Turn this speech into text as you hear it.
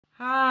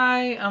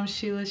Hi, I'm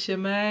Sheila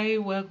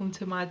Shamay. Welcome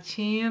to my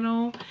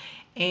channel.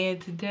 And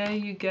today,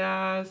 you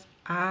guys,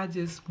 I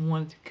just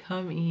wanted to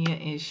come in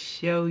and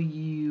show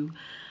you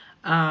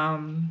a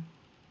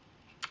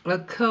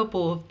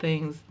couple of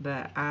things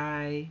that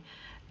I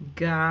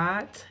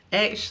got.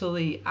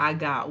 Actually, I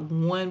got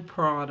one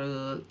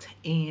product,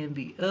 and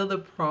the other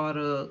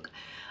product,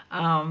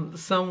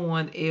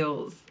 someone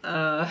else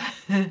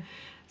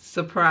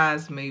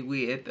surprised me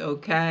with,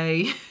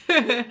 okay?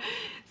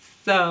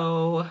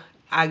 So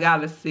I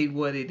gotta see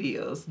what it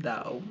is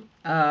though.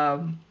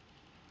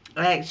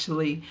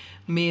 Actually,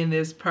 me and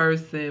this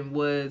person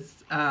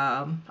was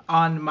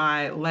on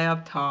my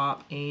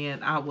laptop,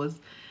 and I was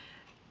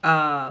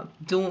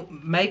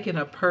making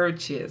a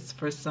purchase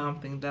for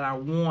something that I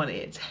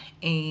wanted,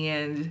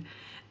 and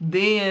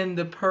then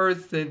the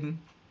person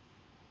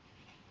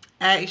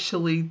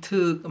actually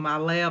took my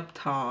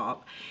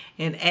laptop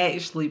and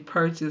actually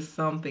purchased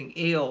something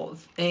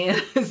else,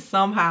 and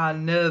somehow or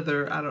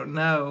another, I don't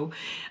know,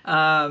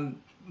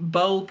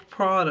 both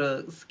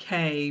products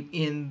came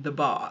in the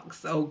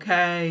box.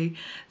 Okay,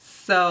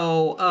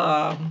 so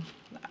I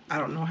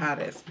don't know how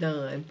that's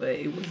done, but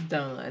it was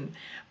done.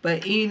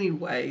 But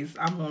anyways,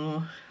 I'm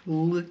gonna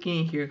look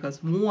in here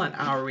because one,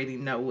 I already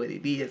know what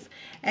it is.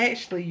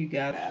 Actually, you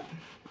got it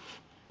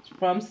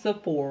from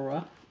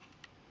Sephora.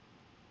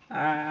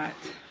 Alright,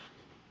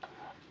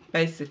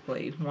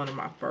 basically one of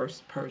my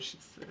first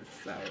purchases.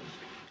 So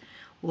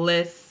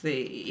let's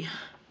see.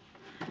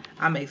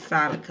 I'm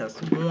excited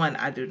because one,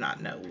 I do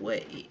not know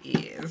what it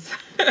is.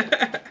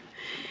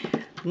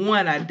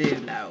 One, I do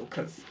know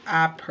because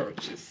I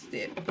purchased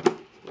it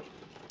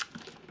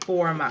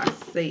for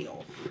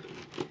myself.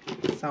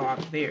 So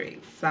I'm very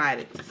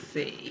excited to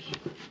see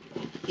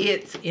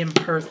it in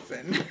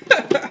person.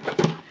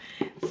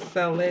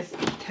 So let's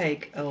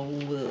take a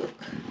look.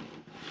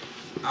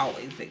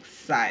 Always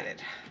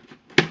excited,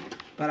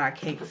 but I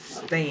can't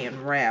stand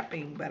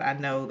wrapping, but I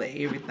know that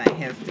everything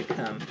has to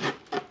come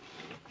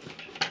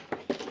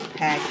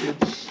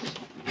packaged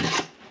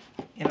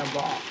in a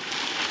box.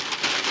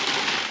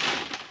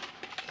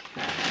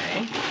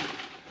 Okay,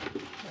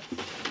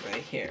 let's see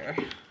here.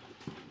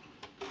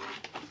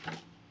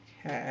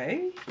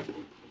 Okay,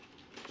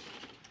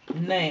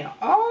 now,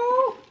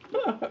 oh,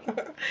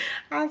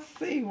 I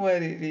see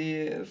what it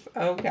is.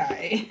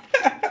 Okay.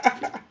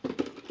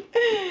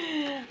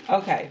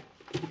 Okay,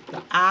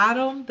 the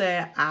item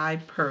that I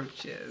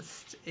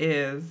purchased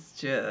is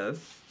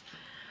just,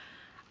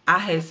 I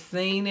had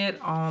seen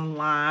it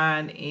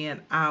online,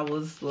 and I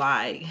was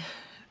like,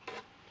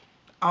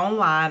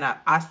 online,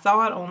 I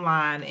saw it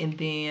online, and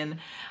then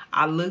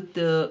I looked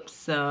up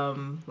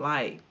some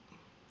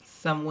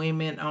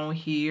women on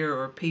here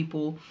or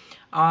people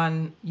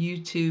on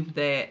YouTube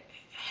that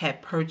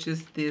had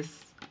purchased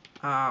this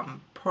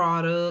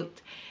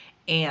product,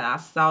 and I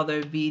saw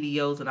their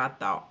videos, and I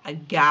thought, I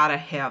gotta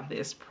have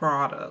this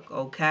product.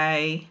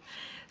 Okay,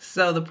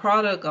 so the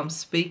product I'm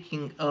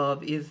speaking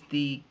of is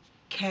the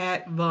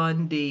Kat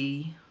Von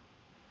D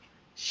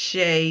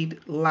Shade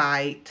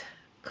Light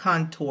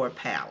Contour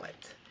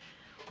Palette.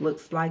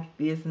 Looks like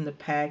this in the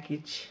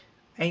package.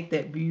 Ain't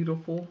that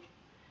beautiful?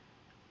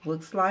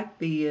 Looks like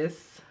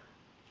this,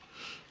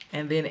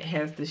 and then it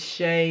has the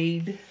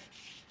shade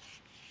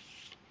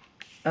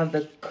of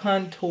the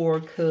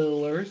contour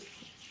colors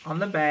on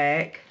the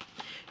back.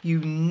 You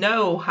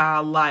know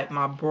how I like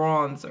my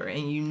bronzer,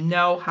 and you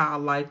know how I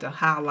like to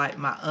highlight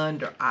my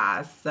under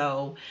eyes.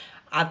 So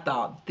I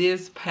thought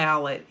this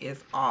palette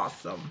is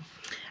awesome.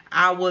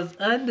 I was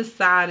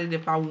undecided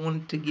if I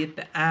wanted to get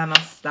the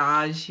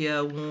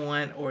Anastasia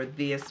one or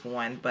this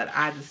one, but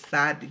I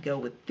decided to go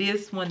with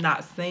this one.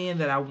 Not saying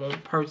that I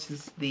won't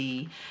purchase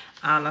the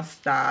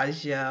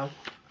Anastasia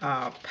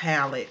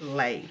palette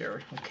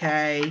later,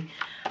 okay?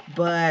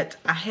 But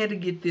I had to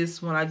get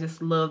this one. I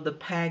just love the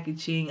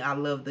packaging. I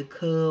love the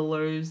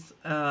colors.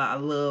 I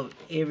love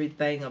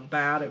everything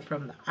about it,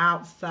 from the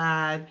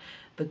outside,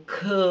 the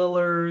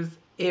colors,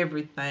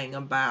 everything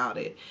about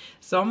it.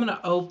 So I'm going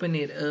to open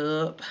it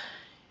up.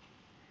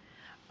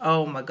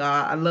 Oh my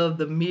God, I love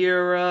the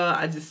mirror.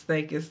 I just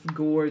think it's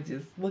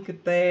gorgeous. Look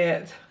at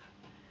that.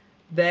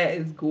 That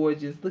is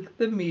gorgeous. Look at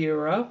the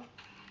mirror.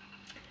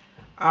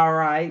 All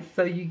right,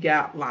 so you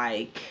got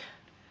like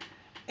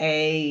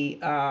a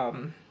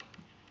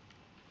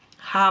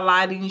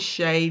highlighting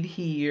shade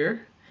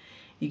here.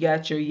 You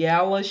got your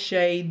yellow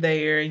shade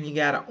there, and you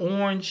got an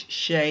orange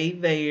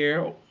shade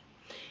there.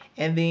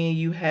 And then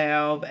you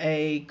have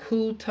a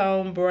cool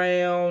tone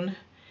brown,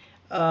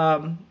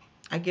 I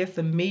guess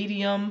a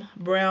medium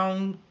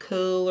brown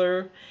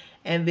color.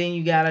 And then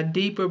you got a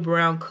deeper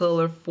brown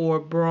color for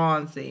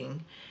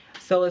bronzing.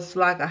 So it's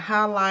like a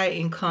highlight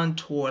and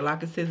contour.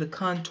 Like it says, a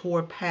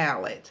contour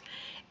palette.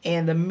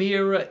 And the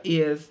mirror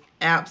is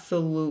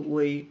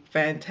absolutely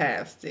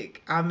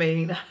fantastic. I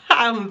mean,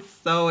 I'm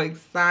so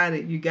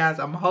excited, you guys.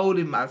 I'm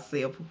holding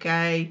myself,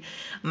 okay?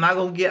 I'm not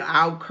gonna get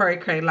out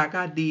cray-cray like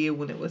I did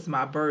when it was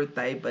my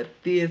birthday, but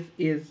this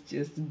is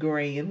just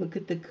grand. Look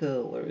at the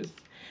colors.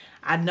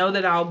 I know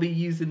that I'll be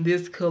using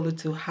this color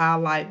to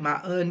highlight my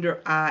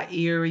under eye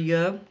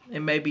area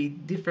and maybe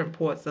different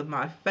parts of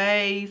my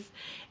face.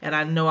 And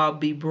I know I'll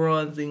be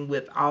bronzing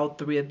with all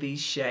three of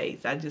these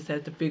shades. I just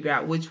have to figure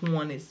out which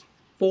one is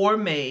for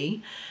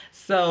me.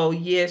 So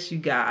yes, you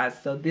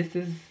guys, so this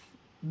is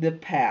the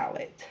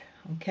palette,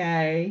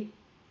 okay?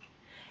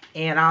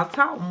 And I'll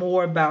talk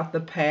more about the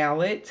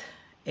palette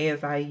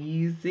as I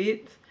use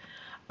it.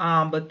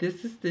 But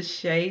this is the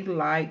Shade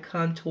Light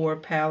Contour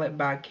Palette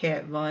by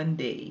Kat Von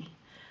D.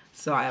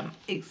 So I'm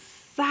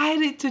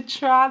excited to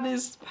try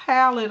this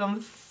palette.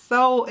 I'm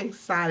so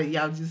excited.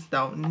 Y'all just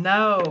don't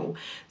know.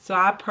 So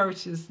I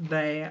purchased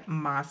that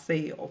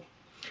myself.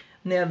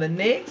 Now the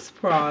next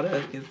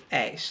product is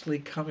actually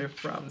coming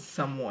from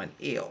someone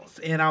else.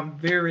 And I'm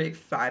very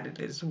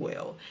excited as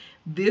well.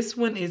 This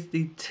one is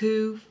the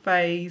Too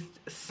Faced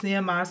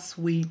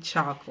Semi-Sweet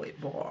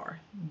Chocolate Bar.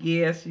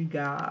 Yes, you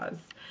guys.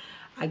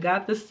 I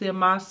got the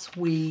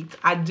semi-sweet.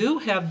 I do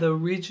have the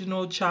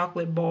original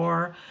chocolate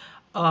bar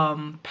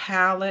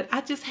palette.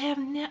 I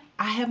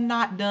have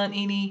not done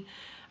any.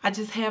 I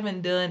just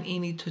haven't done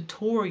any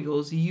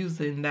tutorials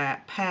using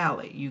that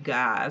palette, you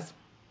guys.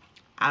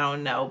 I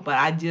don't know, but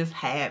I just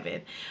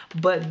haven't.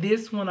 But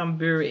this one I'm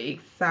very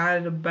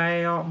excited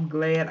about. I'm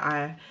glad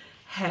I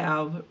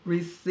have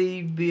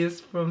received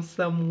this from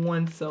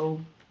someone.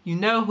 So you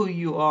know who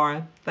you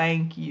are.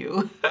 Thank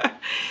you.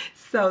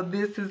 So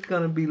this is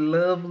going to be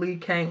lovely.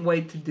 Can't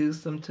wait to do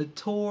some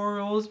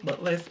tutorials,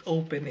 but let's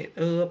open it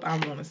up.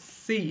 I want to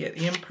see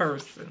it in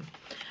person.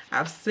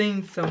 I've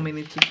seen so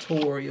many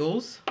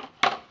tutorials.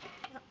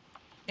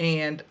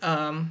 And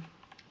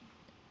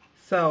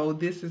so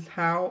this is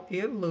how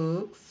it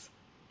looks.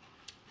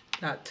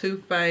 Got Too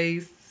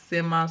Faced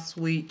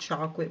Semi-Sweet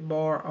Chocolate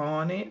Bar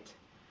on it.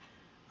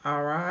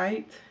 All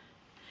right.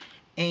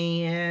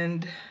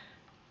 And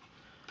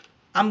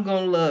I'm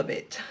going to love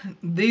it.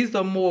 These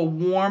are more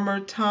warmer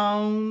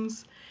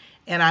tones.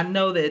 And I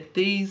know that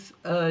these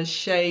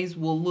shades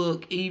will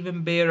look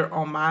even better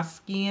on my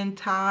skin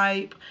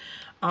type.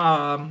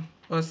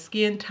 Or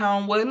skin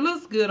tone. Well, it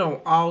looks good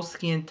on all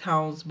skin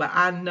tones. But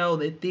I know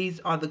that these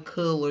are the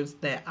colors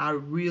that I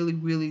really,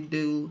 really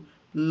do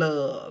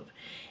love.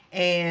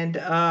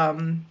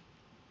 And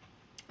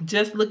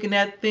just looking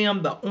at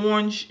them, the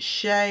orange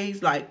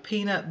shades like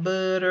peanut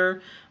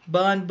butter,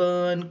 bun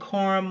bun,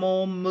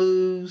 caramel,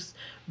 mousse,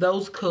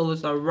 those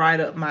colors are right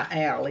up my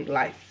alley.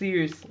 Like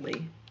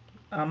seriously,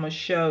 I'm gonna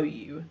show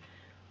you.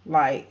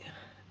 Like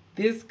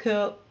this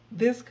color,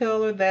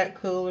 that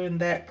color, and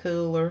that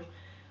color.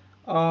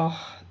 Oh,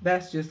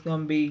 that's just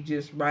gonna be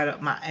just right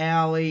up my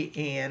alley,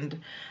 and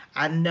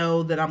I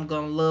know that I'm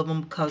gonna love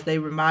them because they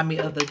remind me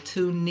of the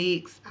two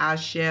NYX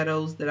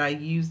eyeshadows that I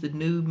use, the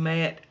nude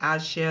matte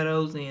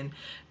eyeshadows in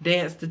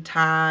Dance the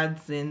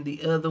Tides, and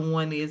the other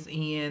one is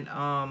in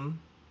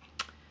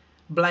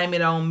Blame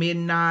It On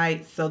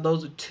Midnight. So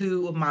those are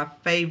two of my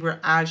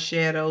favorite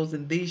eyeshadows,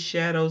 and these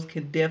shadows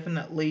can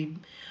definitely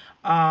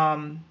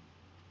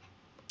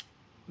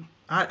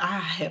I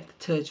have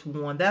to touch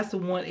one. That's the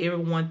one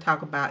everyone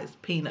talk about is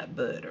peanut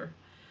butter.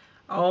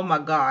 Oh my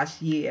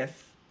gosh, yes.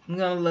 I'm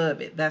going to love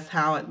it. That's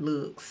how it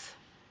looks.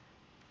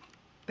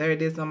 There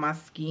it is on my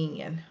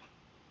skin.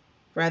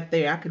 Right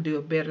there. I could do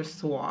a better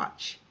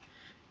swatch.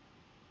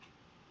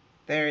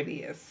 There it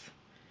is.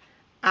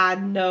 I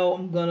know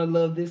I'm going to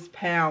love this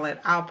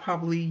palette. I'll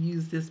probably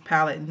use this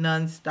palette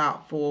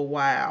non-stop for a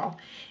while.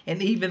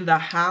 And even the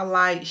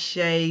highlight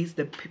shades,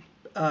 the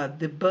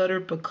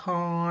butter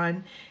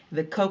pecan,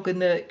 the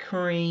coconut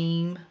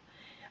cream.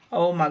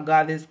 Oh my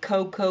God, this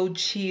cocoa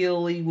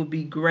chili would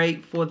be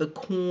great for the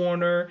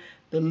corner.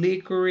 The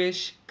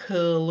licorice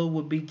color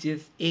would be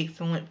just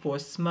excellent for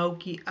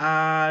smoky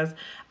eyes.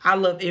 I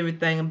love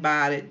everything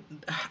about it.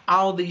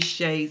 All these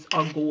shades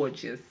are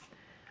gorgeous.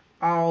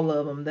 All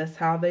of them. That's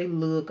how they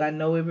look. I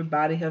know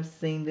everybody have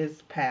seen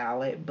this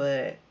palette,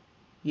 but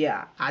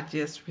yeah, I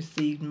just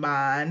received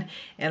mine.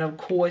 And of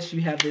course,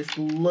 you have this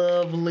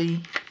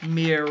lovely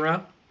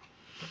mirror.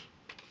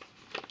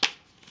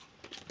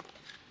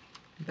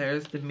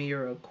 There's the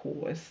mirror, of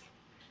course,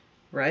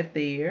 right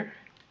there.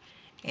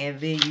 And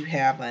then you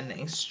have an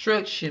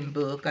instruction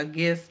book, I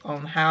guess,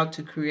 on how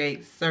to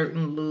create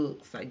certain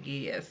looks, I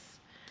guess.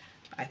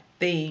 I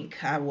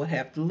think I would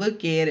have to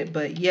look at it.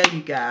 But yeah,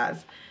 you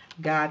guys,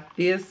 got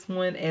this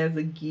one as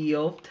a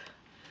gift.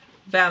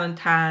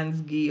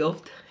 Valentine's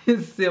gift.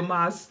 It's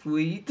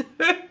semi-sweet.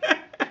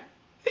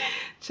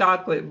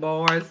 Chocolate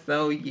bar.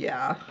 So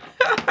yeah,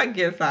 I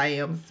guess I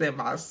am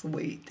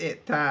semi-sweet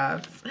at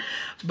times.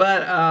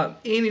 But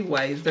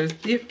anyways, there's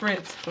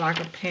different, like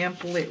a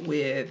pamphlet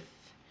with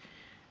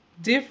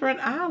different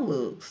eye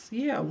looks.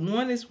 Yeah,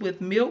 one is with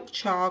milk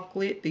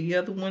chocolate, the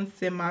other one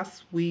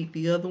semi-sweet,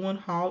 the other one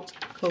hot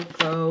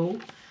cocoa.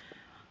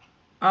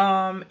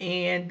 And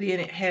then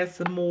it has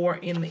some more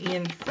in the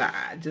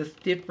inside,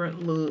 just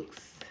different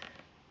looks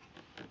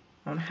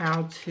on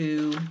how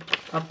to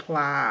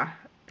apply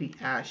the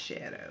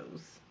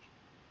eyeshadows.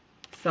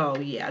 So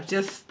yeah,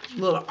 just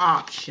little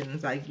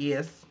options, I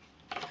guess,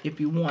 if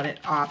you wanted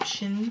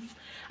options.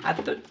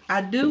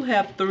 I do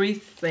have 3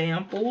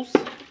 samples,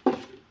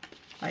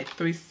 like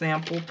 3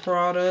 sample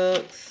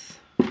products.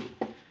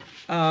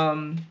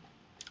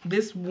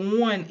 This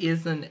one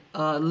is an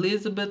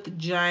Elizabeth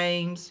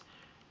James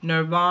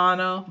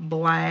Nirvana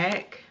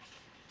Black.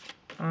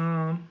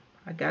 I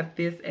got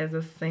this as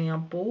a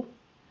sample.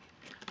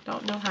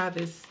 Don't know how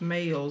this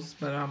smells,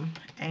 but I'm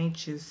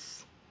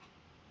anxious.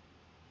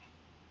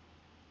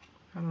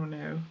 I don't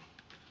know.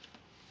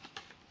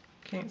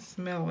 Can't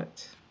smell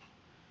it.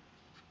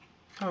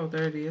 Oh,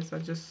 there it is.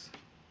 It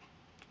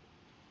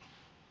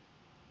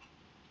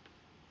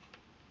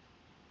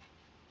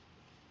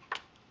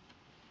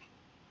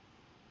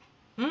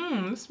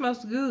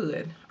smells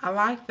good. I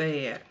like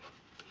that.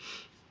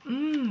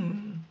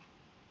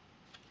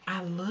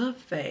 I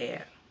love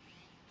that.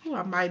 Ooh,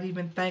 I might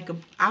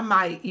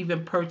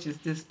even purchase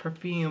this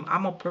perfume.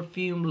 I'm a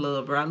perfume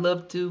lover. I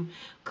love to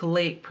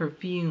collect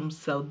perfumes,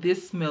 so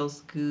this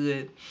smells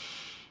good.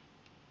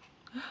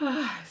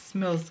 It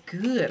smells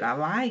good. I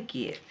like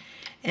it.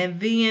 And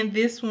then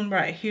this one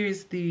right here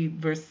is the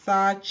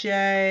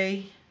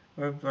Versace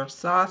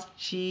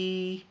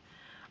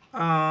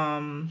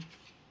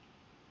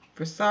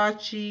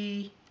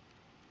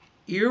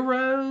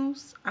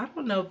Eros. I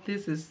don't know if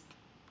this is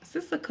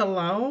this a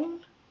cologne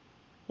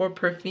or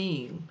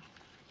perfume?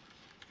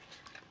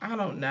 I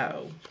don't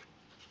know.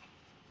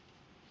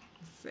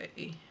 Let's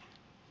see.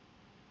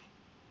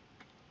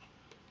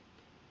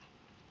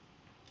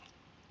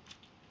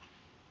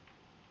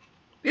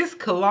 It's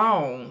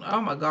cologne.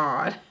 Oh my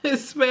God. It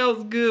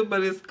smells good,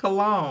 but it's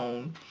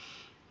cologne.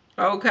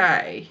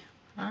 Okay.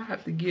 I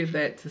have to give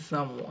that to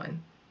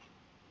someone.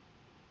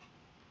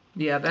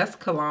 Yeah, that's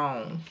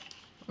cologne.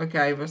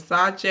 Okay,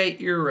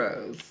 Versace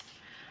Eros.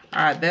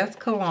 Alright, that's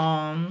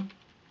cologne,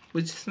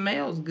 which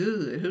smells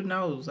good. Who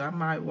knows? I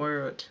might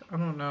wear it. I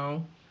don't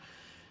know.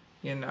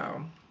 You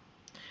know.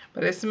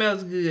 But it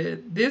smells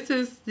good. This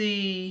is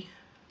the,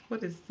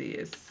 what is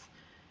this?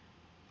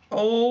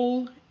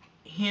 Old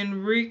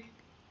Henriksen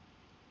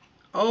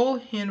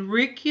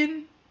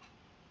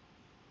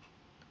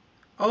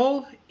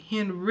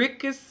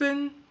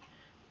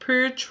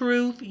Pure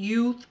Truth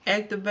Youth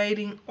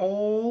Activating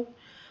Oil.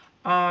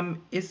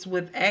 It's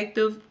with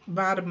active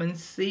vitamin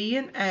C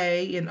and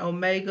A and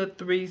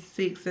omega-3,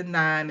 6, and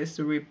 9. It's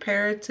a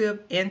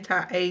reparative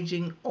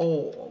anti-aging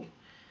oil.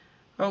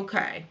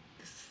 Okay,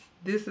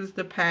 this is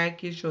the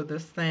package or the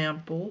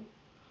sample.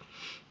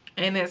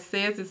 And it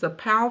says it's a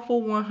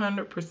powerful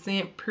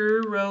 100%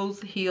 pure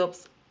rose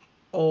hips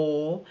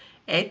oil.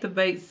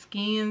 Activates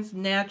skin's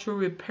natural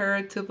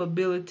reparative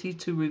ability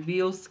to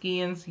reveal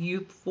skin's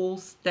youthful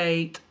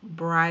state,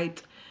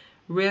 bright,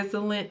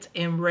 resilient,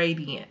 and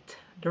radiant.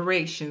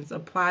 Directions: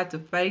 apply to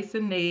face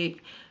and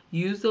neck.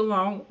 Use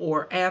along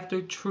or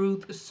after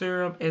Truth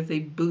Serum as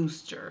a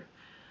booster.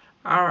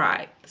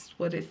 Alright, that's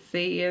what it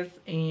says.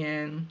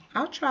 And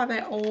I'll try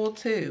that oil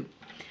too.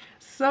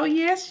 So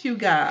yes, you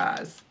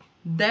guys,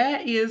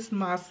 that is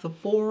my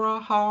Sephora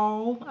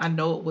haul. I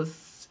know it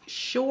was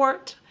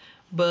short,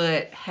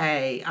 but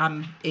hey,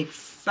 I'm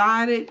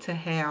excited to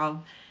have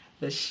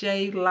the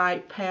Shade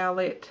Light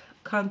palette,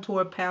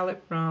 contour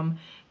palette from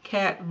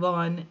Kat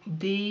Von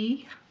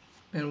D.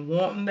 Been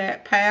wanting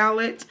that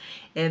palette.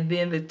 And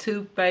then the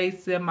Too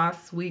Faced Semi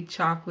Sweet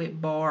Chocolate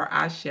Bar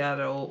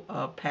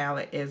eyeshadow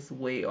palette as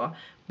well.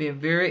 Been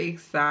very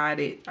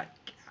excited.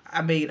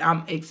 I mean,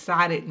 I'm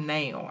excited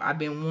now. I've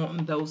been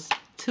wanting those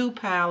 2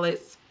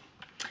 palettes,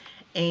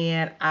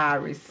 and I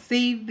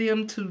received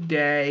them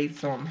today,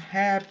 so I'm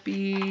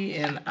happy,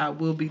 and I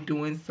will be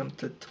doing some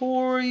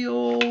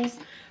tutorials,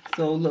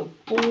 so look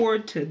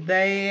forward to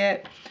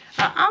that.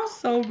 I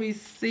also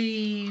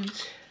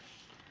received,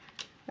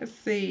 let's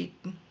see,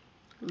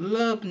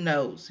 Love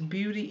Notes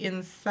Beauty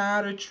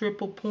Insider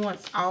Triple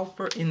Points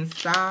Offer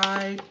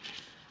Inside.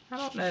 I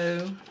don't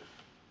know.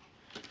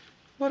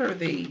 What are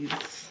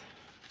these?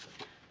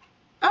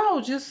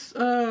 Oh, just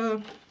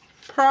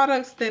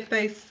products that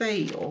they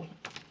sell.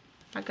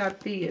 I got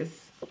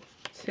this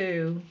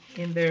too,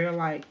 and they're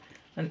like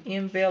an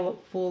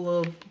envelope full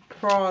of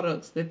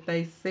products that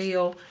they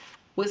sell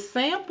with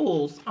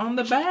samples on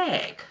the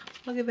back.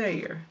 Look at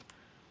there.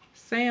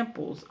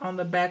 Samples on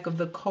the back of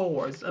the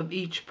cards of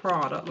each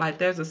product. Like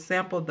there's a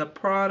sample of the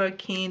Prada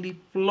Candy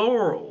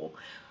Floral.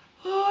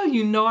 Oh,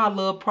 you know I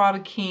love Prada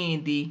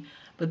Candy.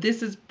 But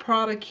this is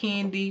Prada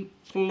Candy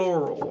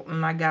Floral.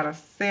 And I got a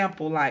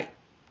sample like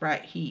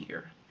right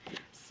here.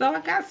 So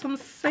I got some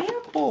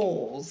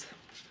samples.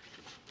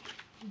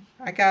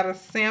 I got a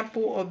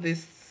sample of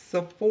this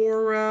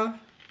Sephora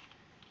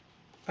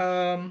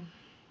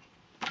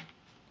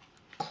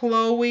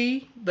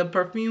Chloe, the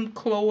perfume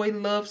Chloe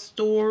Love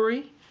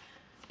Story.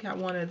 Got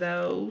one of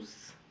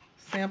those.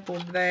 Sample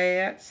of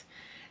that.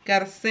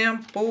 Got a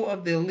sample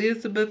of the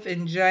Elizabeth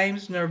and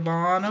James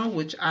Nirvana,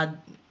 which I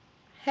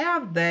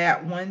have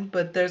that one,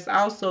 but there's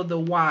also the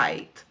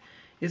white.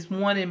 It's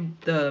one in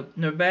the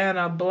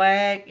Nirvana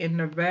Black and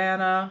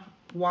Nirvana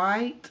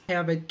White. I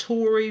have a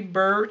Tory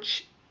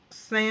Burch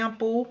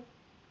sample.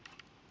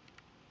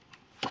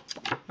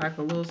 Like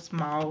a little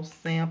small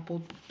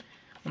sample.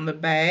 on the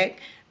back.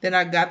 Then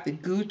I got the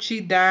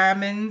Gucci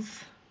Diamonds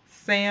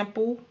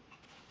sample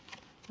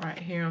right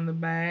here on the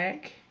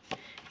back.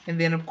 And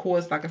then, of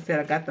course, like I said,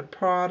 I got the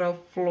Prada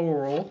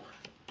Floral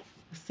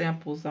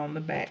samples on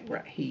the back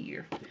right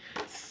here.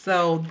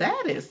 So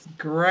that is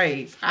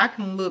great. I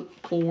can look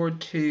forward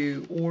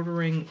to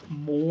ordering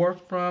more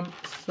from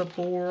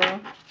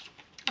Sephora.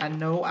 I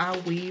know I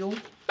will.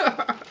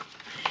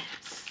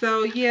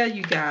 So yeah,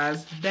 you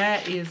guys,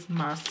 that is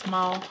my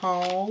small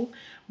haul.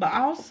 But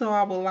also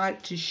I would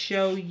like to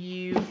show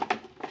you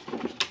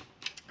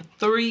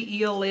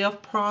 3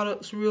 ELF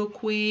products real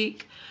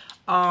quick.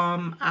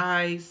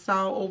 I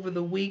saw over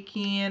the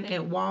weekend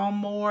at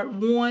Walmart.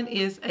 One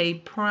is a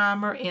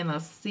primer and a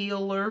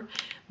sealer.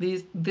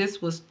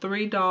 This was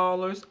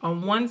 $3.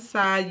 On one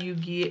side you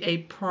get a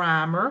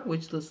primer,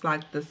 which looks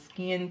like the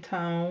skin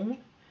tone.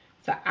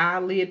 It's an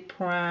eyelid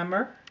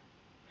primer.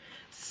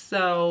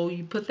 So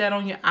you put that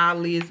on your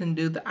eyelids and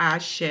do the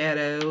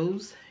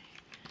eyeshadows.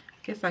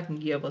 I guess I can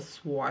give a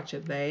swatch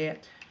of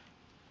that,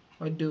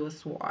 or do a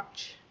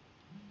swatch.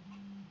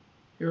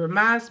 It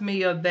reminds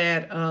me of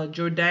that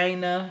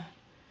Jordana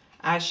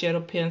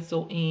eyeshadow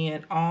pencil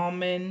in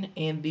Almond,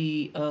 and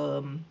the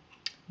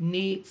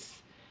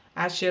NYX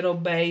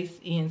eyeshadow base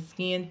in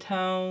Skin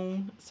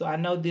Tone. So I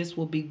know this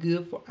will be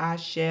good for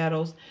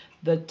eyeshadows.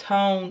 The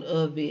tone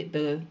of it,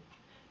 the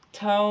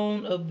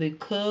tone of the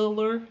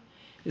color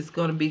is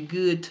going to be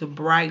good to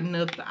brighten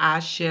up the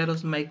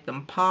eyeshadows, make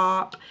them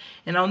pop.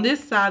 And on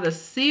this side, the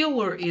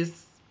sealer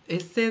is,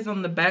 it says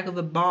on the back of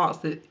the box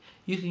that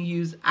you can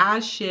use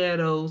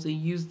eyeshadows and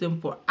use them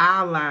for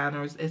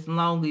eyeliners as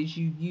long as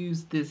you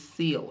use this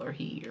sealer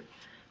here.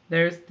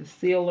 There's the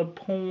sealer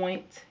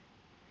point.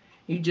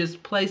 You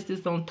just place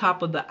this on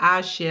top of the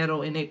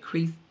eyeshadow and it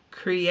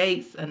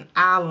creates an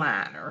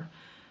eyeliner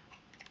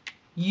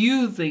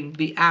using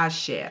the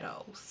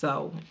eyeshadow.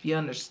 So if you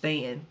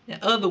understand, in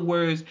other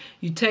words,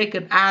 you take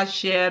an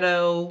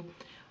eyeshadow,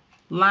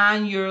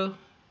 line your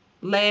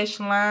lash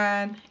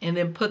line, and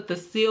then put the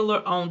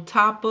sealer on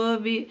top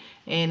of it,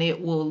 and it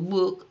will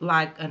look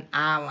like an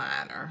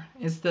eyeliner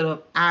instead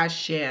of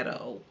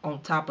eyeshadow on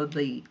top of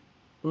the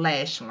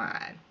lash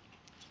line.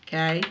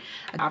 Okay,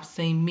 I've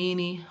seen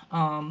many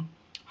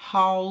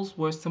hauls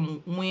where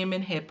some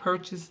women had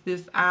purchased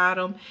this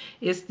item.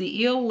 It's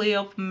the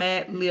ELF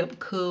matte lip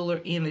color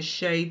in the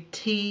shade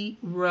Tea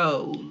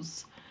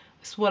Rose.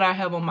 It's what I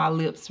have on my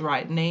lips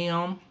right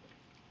now,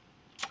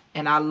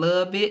 and I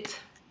love it.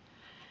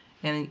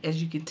 And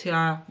as you can tell,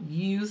 I've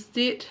used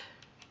it.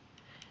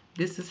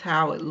 This is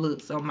how it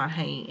looks on my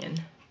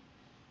hand.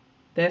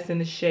 That's in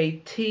the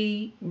shade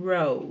Tea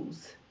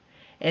Rose.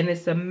 And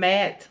it's a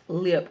matte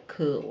lip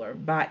color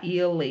by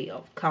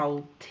ELF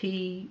called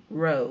Tea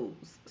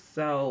Rose.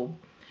 So,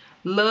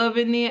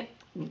 loving it.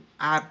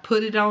 I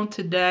put it on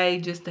today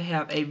just to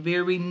have a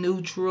very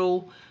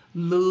neutral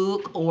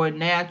look or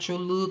natural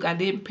look. I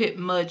didn't put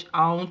much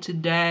on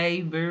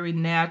today. Very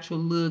natural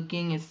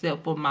looking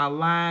except for my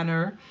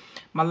liner.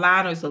 My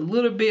liner is a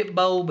little bit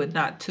bold, but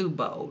not too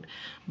bold.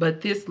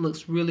 But this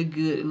looks really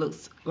good. It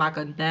looks like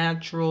a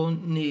natural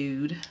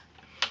nude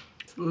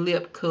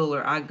lip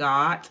color I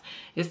got.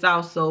 It's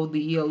also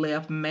the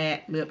ELF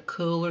matte lip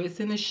color. It's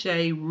in the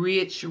shade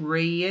Rich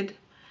Red.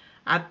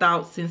 I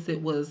thought since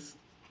it was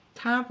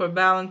time for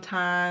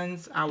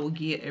Valentine's, I will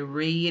get a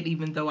red,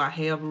 even though I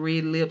have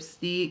red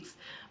lipsticks.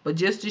 But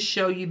just to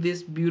show you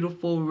this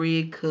beautiful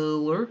red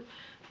color,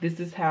 this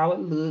is how it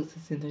looks.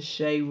 It's in the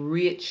shade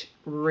Rich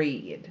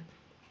Red.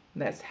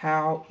 That's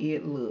how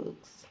it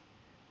looks.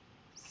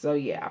 So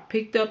yeah, I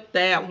picked up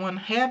that one.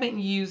 Haven't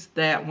used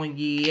that one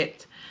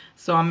yet.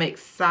 So I'm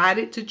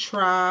excited to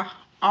try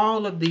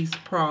all of these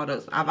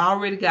products. I've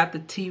already got the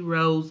Tea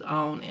Rose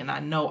on, and I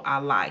know I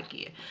like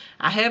it.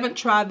 I haven't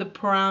tried the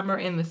primer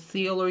and the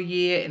sealer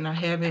yet, and I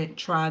haven't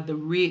tried the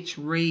Rich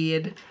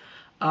Red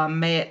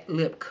matte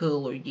lip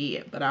color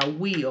yet, but I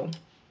will.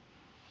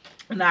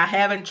 And I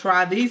haven't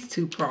tried these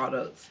 2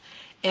 products,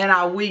 and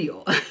I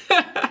will.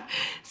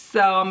 So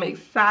I'm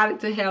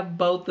excited to have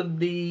both of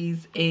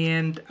these,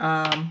 and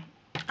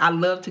I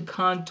love to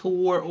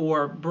contour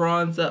or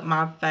bronze up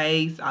my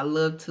face. I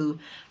love to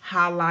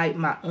highlight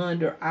my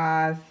under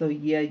eyes. So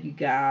yeah, you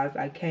guys,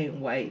 I can't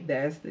wait.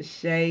 That's the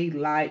Shade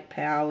Light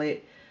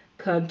palette,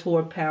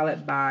 contour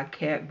palette by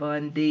Kat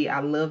Von D. I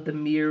love the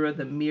mirror.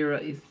 The mirror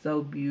is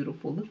so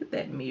beautiful. Look at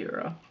that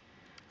mirror.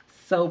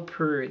 So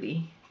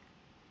pretty.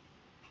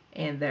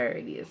 And there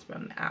it is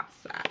from the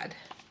outside.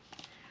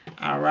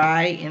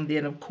 Alright, and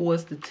then of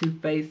course the Too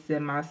Faced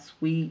Semi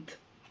Sweet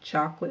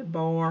Chocolate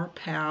Bar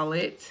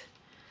palette.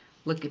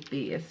 Look at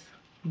this.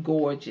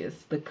 Gorgeous.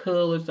 The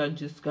colors are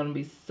just going to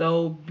be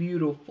so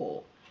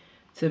beautiful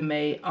to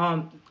me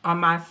on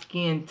my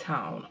skin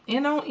tone.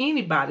 And on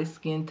anybody's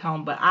skin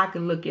tone, but I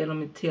can look at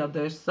them and tell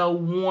they're so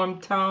warm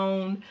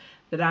toned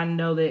that I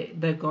know that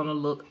they're going to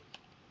look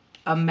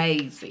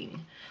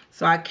amazing.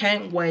 So I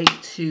can't wait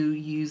to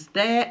use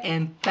that.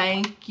 And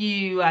thank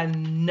you. I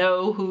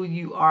know who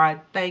you are.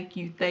 Thank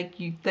you, thank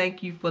you,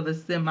 thank you for the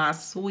Semi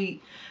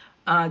Sweet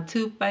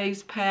Too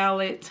Faced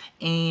palette.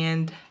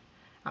 And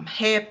I'm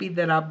happy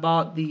that I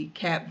bought the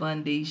Kat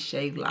Von D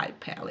Shade Light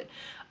palette.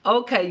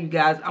 Okay, you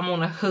guys, I'm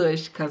on a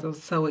hush because I'm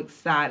so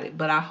excited.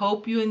 But I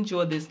hope you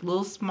enjoy this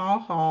little small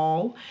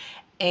haul.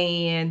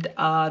 And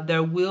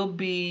there will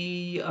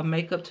be a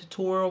makeup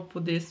tutorial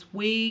for this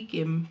week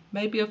and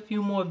maybe a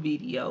few more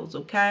videos,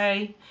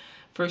 okay?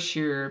 For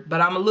sure.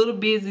 But I'm a little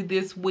busy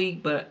this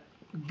week, but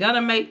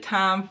gonna make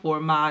time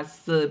for my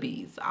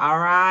subbies. All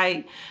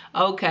right,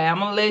 okay, I'm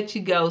gonna let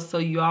you go, so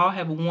you all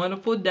have a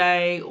wonderful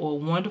day or a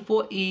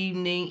wonderful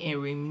evening,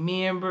 and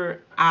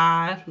remember,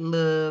 I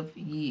love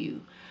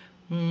you.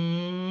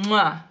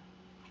 Mwah.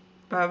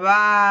 Bye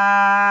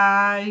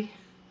bye.